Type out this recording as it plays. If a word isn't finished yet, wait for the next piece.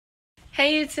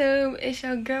Hey YouTube, it's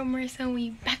your girl Marissa and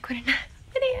we back with another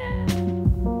video.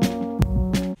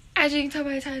 As you can tell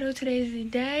by the title, today is the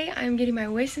day. I'm getting my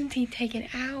wisdom teeth taken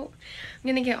out. I'm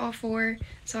gonna get all four,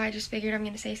 so I just figured I'm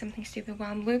gonna say something stupid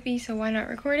while I'm loopy, so why not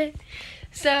record it?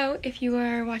 So if you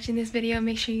are watching this video,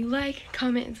 make sure you like,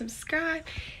 comment, and subscribe,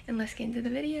 and let's get into the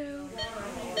video.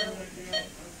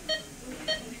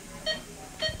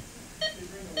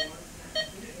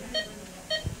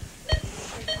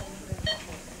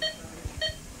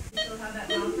 Have that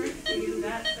conference to do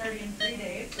that starting in 3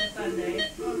 days, so Sunday,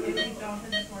 if you don't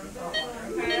in this morning salt water,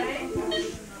 okay?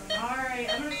 Alright,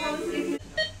 I'm gonna call this evening.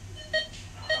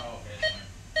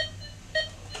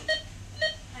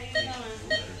 How you doing?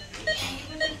 Can you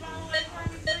put this phone away for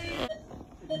me,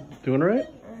 please? Doing all right?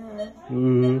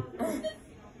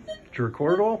 Did you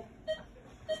record it all?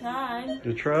 Tried.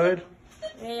 You tried?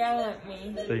 They yelled at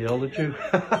me. They yelled at you?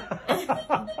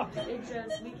 It's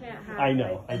just, we can't have I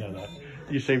know that.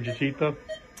 You saved your teeth though?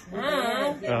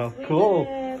 Yes, cool.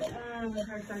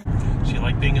 So you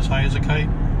like being as high as a kite?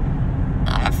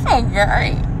 I feel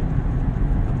great.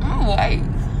 I'm awake.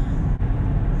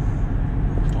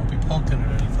 Don't be poking or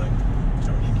anything. You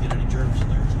don't need to get any germs in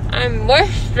there. I'm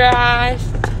moisturized.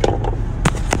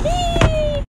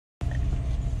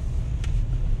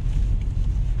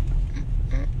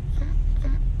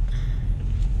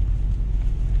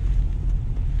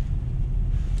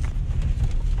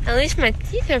 At least my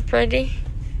teeth are pretty.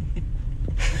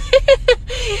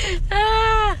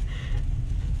 Ah.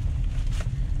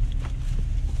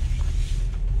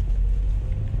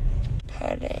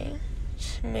 Pudding,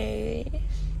 smoothies,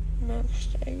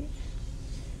 milkshakes,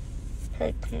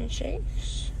 protein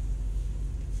shakes.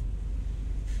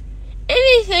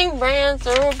 Anything ran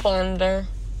through a blender.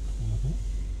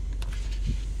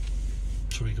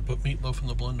 So we could put meatloaf in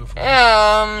the blender for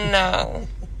No.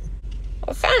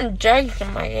 What kind of drugs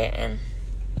am I getting?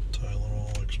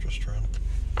 Tylenol, extra strength,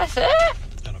 That's it?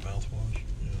 and a mouthwash.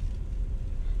 Yeah.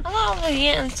 I'm probably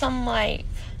getting some, like,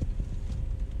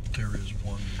 There is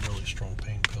one really strong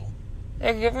pain pill.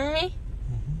 they're giving me?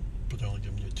 But they're only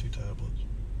giving you 2 tablets.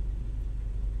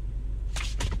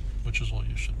 Which is all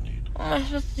you should need. What am I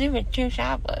supposed to do with 2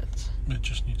 tablets? It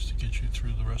just needs to get you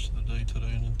through the rest of the day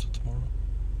today and into tomorrow.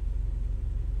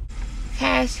 Can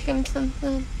I ask him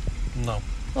something? No.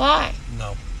 Why?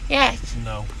 No. Yes.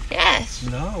 No. Yes.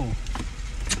 No.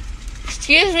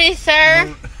 Excuse me,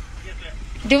 sir.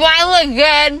 Do I look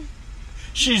good?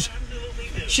 She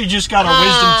just got her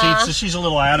wisdom teeth, so she's a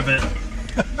little out of it.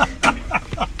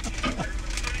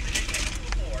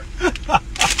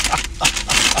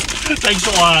 Thanks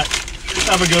a lot.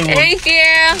 Have a good one. Thank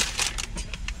you.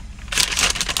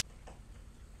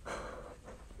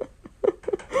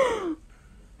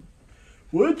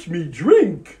 Watch me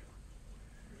drink.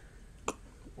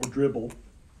 Or dribble.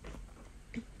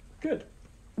 Good.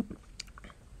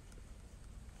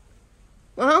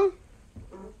 Well,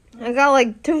 I got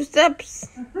like 2 steps.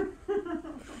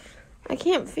 I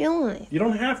can't feel anything. You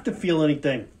don't have to feel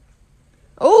anything.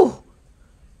 Oh,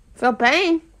 feel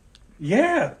pain.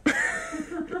 Yeah.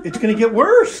 It's going to get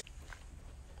worse.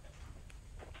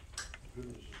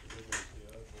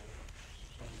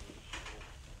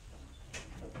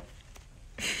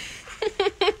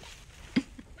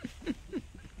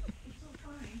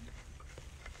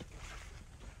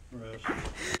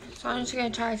 So I'm just gonna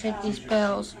try to take these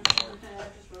pills.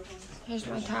 Here's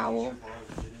my towel.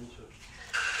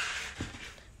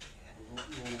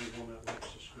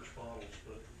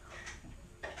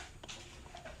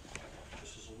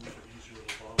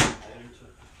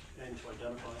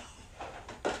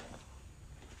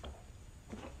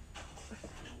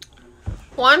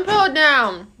 One pill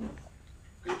down.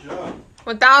 Good job.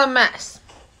 Without a mess.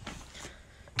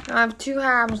 I have 2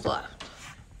 halves left.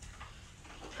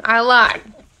 I lied.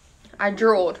 I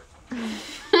drooled.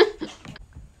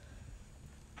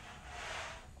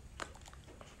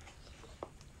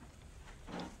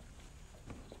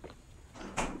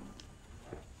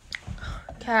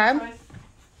 Okay. You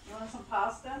want some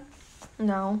pasta?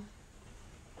 No.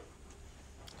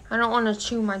 I don't want to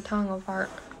chew my tongue apart.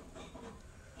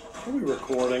 Are we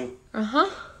recording? Uh-huh.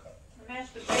 The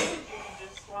mashed potatoes you can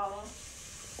just swallow.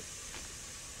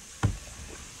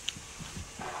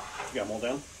 You got them all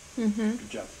down? Mm-hmm. Good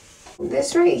job.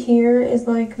 This right here is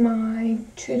like my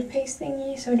toothpaste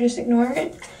thingy, so just ignore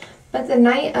it. But the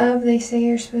night of, they say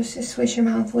you're supposed to swish your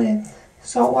mouth with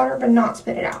salt water, but not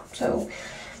spit it out. So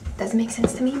it doesn't make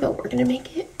sense to me, but we're gonna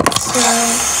make it. So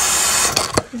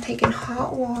I'm taking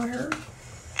hot water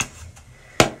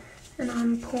and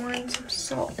I'm pouring some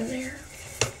salt in there.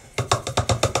 I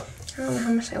don't know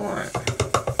how much I want.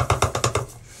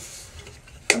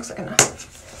 Looks like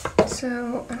enough.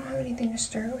 So I don't have anything to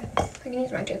stir with. I can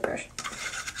use my toothbrush.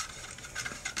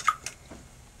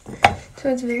 So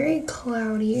it's very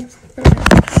cloudy. It's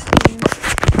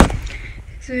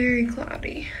very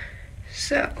cloudy.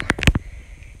 So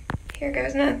here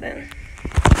goes nothing.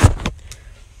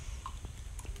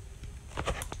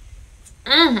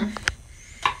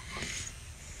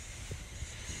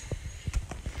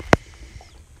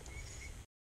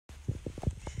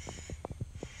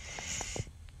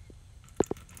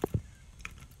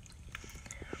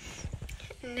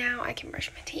 Now I can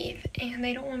brush my teeth, and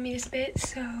they don't want me to spit,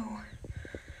 so I'm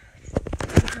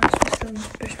supposed to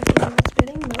brush my teeth without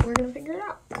spitting, but we're gonna figure it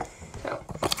out. So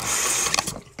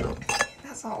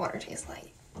that's all water tastes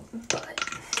like.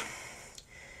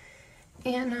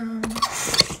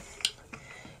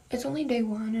 It's only day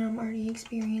 1, and I'm already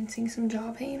experiencing some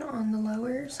jaw pain on the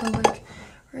lower, so like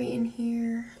right in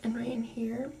here and right in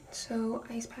here. So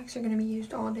ice packs are gonna be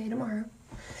used all day tomorrow,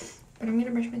 but I'm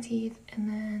gonna brush my teeth and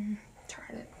then try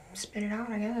to spit it out,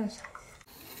 I guess.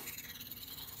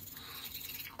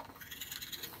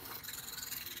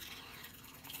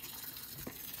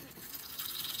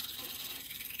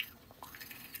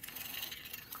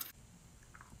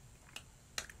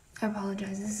 I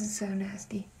apologize, this is so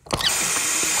nasty.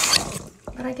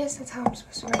 But I guess that's how I'm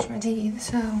supposed to brush my teeth.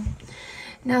 So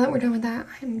now that we're done with that,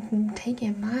 I'm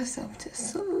taking myself to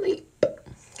sleep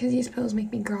because these pills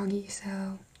make me groggy.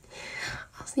 So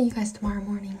I'll see you guys tomorrow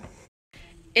morning.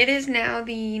 It is now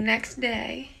the next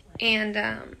day, and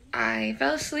I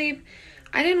fell asleep.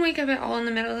 I didn't wake up at all in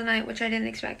the middle of the night, which I didn't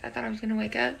expect. I thought I was gonna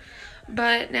wake up,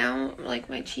 but now like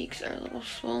my cheeks are a little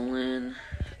swollen.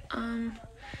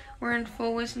 We're in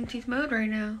full wisdom teeth mode right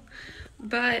now.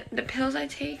 But the pills I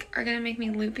take are going to make me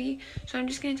loopy. So I'm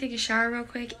just going to take a shower real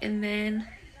quick and then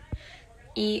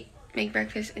eat, make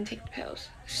breakfast, and take the pills.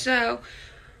 So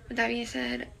with that being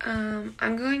said, I'm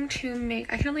going to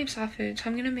make, I can only have soft food. So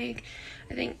I'm going to make,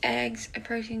 I think, eggs, a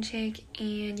protein shake,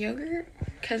 and yogurt.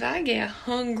 Because I get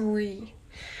hungry.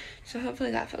 So hopefully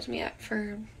that fills me up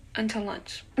for until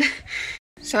lunch.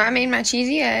 So I made my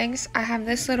cheesy eggs. I have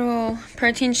this little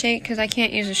protein shake because I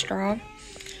can't use a straw.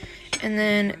 And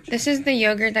then this is the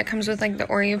yogurt that comes with like the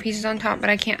Oreo pieces on top, but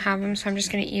I can't have them, so I'm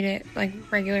just going to eat it like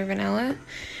regular vanilla.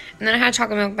 And then I had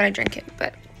chocolate milk, but I drank it.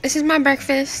 But this is my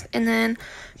breakfast, and then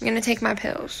I'm going to take my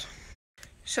pills.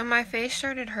 So my face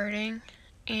started hurting,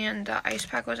 and the ice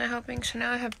pack wasn't helping. So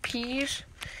now I have peas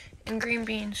and green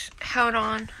beans held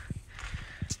on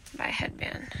by a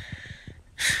headband.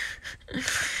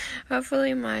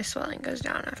 Hopefully my swelling goes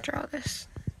down after all this.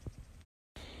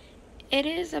 It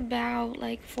is about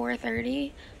like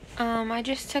 4:30. I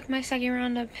just took my second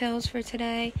round of pills for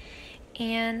today,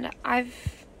 and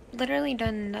I've literally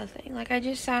done nothing. Like I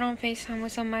just sat on FaceTime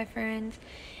with some of my friends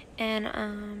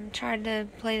and tried to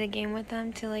play the game with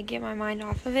them to like get my mind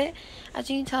off of it. As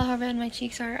you can tell how red my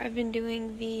cheeks are, I've been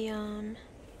doing the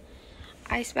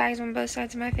ice bags on both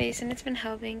sides of my face, and it's been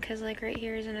helping because like right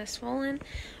here isn't as swollen.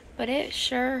 But it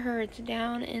sure hurts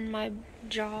down in my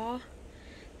jaw.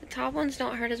 The top ones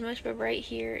don't hurt as much, but right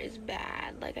here is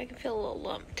bad. Like, I can feel a little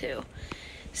lump, too.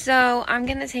 So, I'm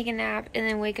gonna take a nap and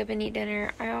then wake up and eat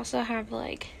dinner. I also have,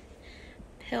 like,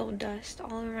 pill dust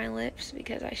all over my lips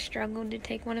because I struggled to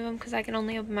take one of them because I can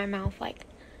only open my mouth, like,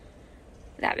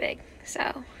 that big.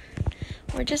 So,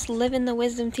 we're just living the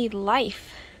wisdom teeth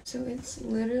life. So, it's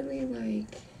literally,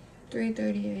 like,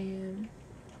 3:30 a.m.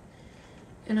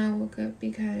 And I woke up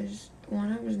because,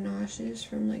 one, I was nauseous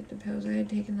from, like, the pills I had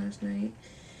taken last night.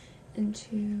 And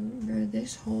two, bro,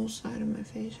 this whole side of my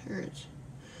face hurts.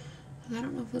 Like, I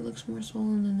don't know if it looks more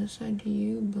swollen than this side to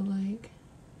you, but, like,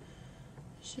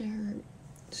 shit hurt.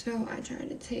 So, I tried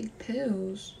to take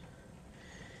pills.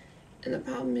 And the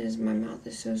problem is my mouth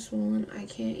is so swollen, I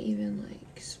can't even,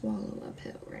 like, swallow a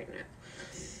pill right now.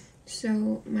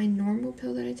 So, my normal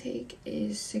pill that I take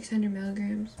is 600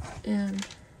 milligrams. And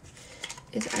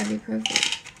it's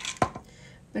ibuprofen,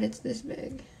 but it's this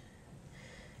big.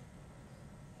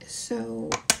 So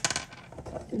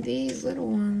these little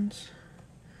ones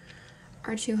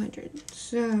are 200.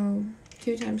 So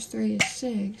 2 times 3 is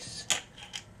 6.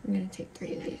 I'm gonna take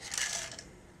 3 of these.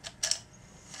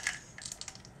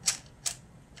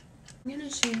 I'm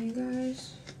gonna show you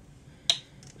guys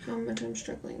how much I'm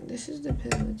struggling. This is the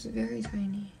pill. It's very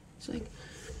tiny. It's like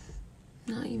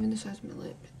not even the size of my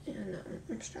lip, and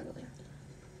I'm struggling.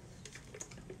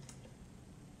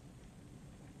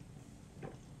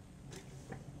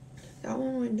 That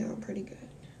one went down pretty good.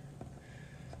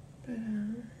 But,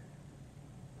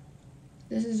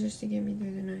 this is just to get me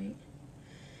through the night.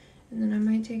 And then I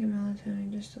might take a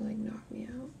melatonin just to, like, knock me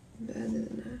out. But other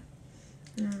than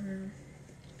that, I don't know.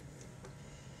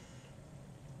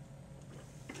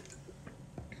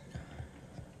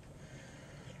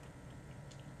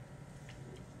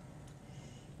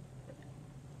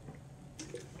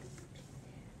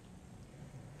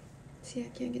 See,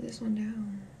 I can't get this one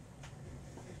down.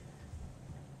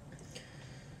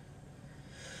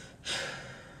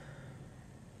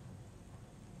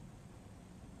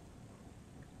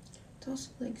 It's also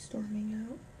like storming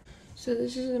out. So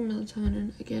this is a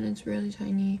melatonin. Again, it's really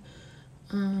tiny.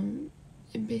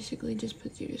 It basically just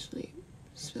puts you to sleep.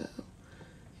 So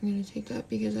I'm gonna take that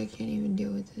because I can't even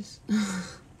deal with this.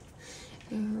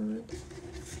 It hurts.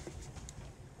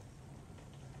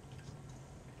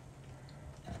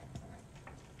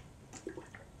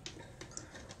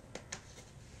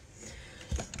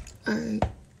 Alright.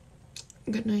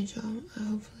 Good night, y'all.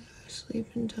 Hopefully I sleep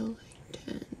until like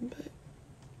 10, but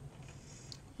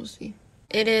we'll see.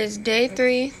 It is day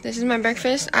 3. This is my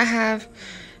breakfast. I have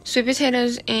sweet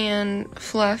potatoes and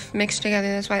fluff mixed together.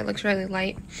 That's why it looks really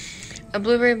light. A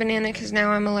blueberry banana because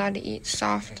now I'm allowed to eat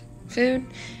soft food.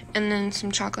 And then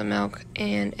some chocolate milk.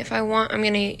 And if I want, I'm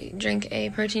going to drink a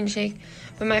protein shake.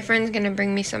 But my friend's going to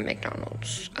bring me some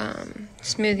McDonald's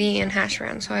smoothie and hash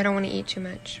browns. So I don't want to eat too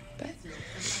much. But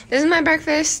this is my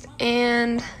breakfast.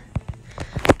 And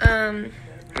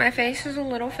my face is a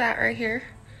little fat right here.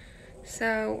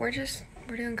 So we're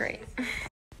doing great.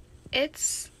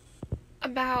 It's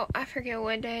about, I forget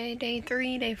what day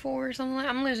 3, day 4 or something like that.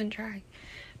 I'm losing track.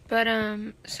 But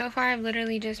so far I've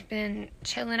literally just been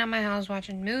chilling at my house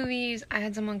watching movies. I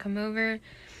had someone come over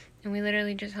and we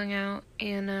literally just hung out,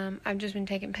 and I've just been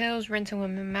taking pills, rinsing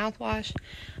with my mouthwash.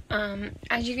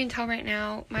 As you can tell right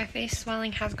now, my face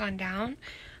swelling has gone down.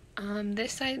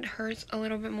 This side hurts a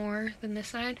little bit more than this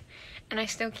side, and I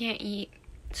still can't eat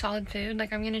solid food.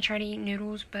 Like, I'm gonna try to eat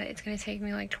noodles, but it's gonna take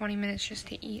me like 20 minutes just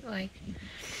to eat like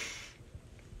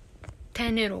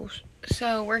 10 noodles.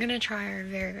 So we're gonna try our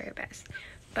very, very best.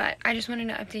 But I just wanted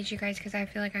to update you guys because I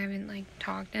feel like I haven't like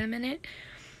talked in a minute.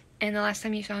 And the last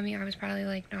time you saw me, I was probably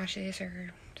like nauseous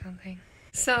or something.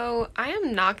 So I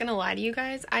am not gonna lie to you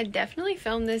guys. I definitely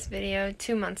filmed this video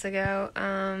 2 months ago.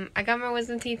 I got my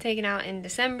wisdom teeth taken out in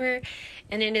December,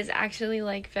 and it is actually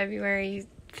like February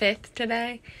 5th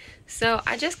today. So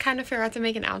I just kind of forgot to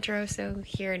make an outro, so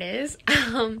here it is.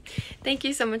 Thank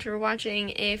you so much for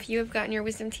watching. If you have gotten your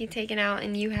wisdom teeth taken out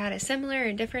and you had a similar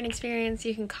or different experience,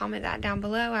 you can comment that down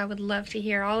below. I would love to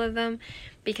hear all of them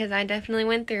because I definitely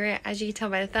went through it. As you can tell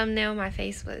by the thumbnail, my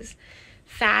face was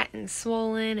fat and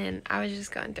swollen and I was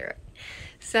just going through it.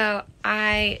 So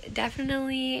I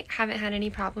definitely haven't had any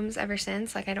problems ever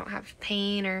since. Like, I don't have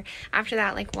pain, or after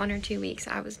that like 1 or 2 weeks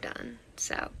I was done.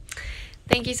 So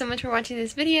thank you so much for watching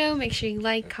this video. Make sure you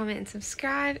like, comment, and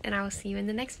subscribe, and I will see you in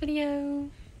the next video.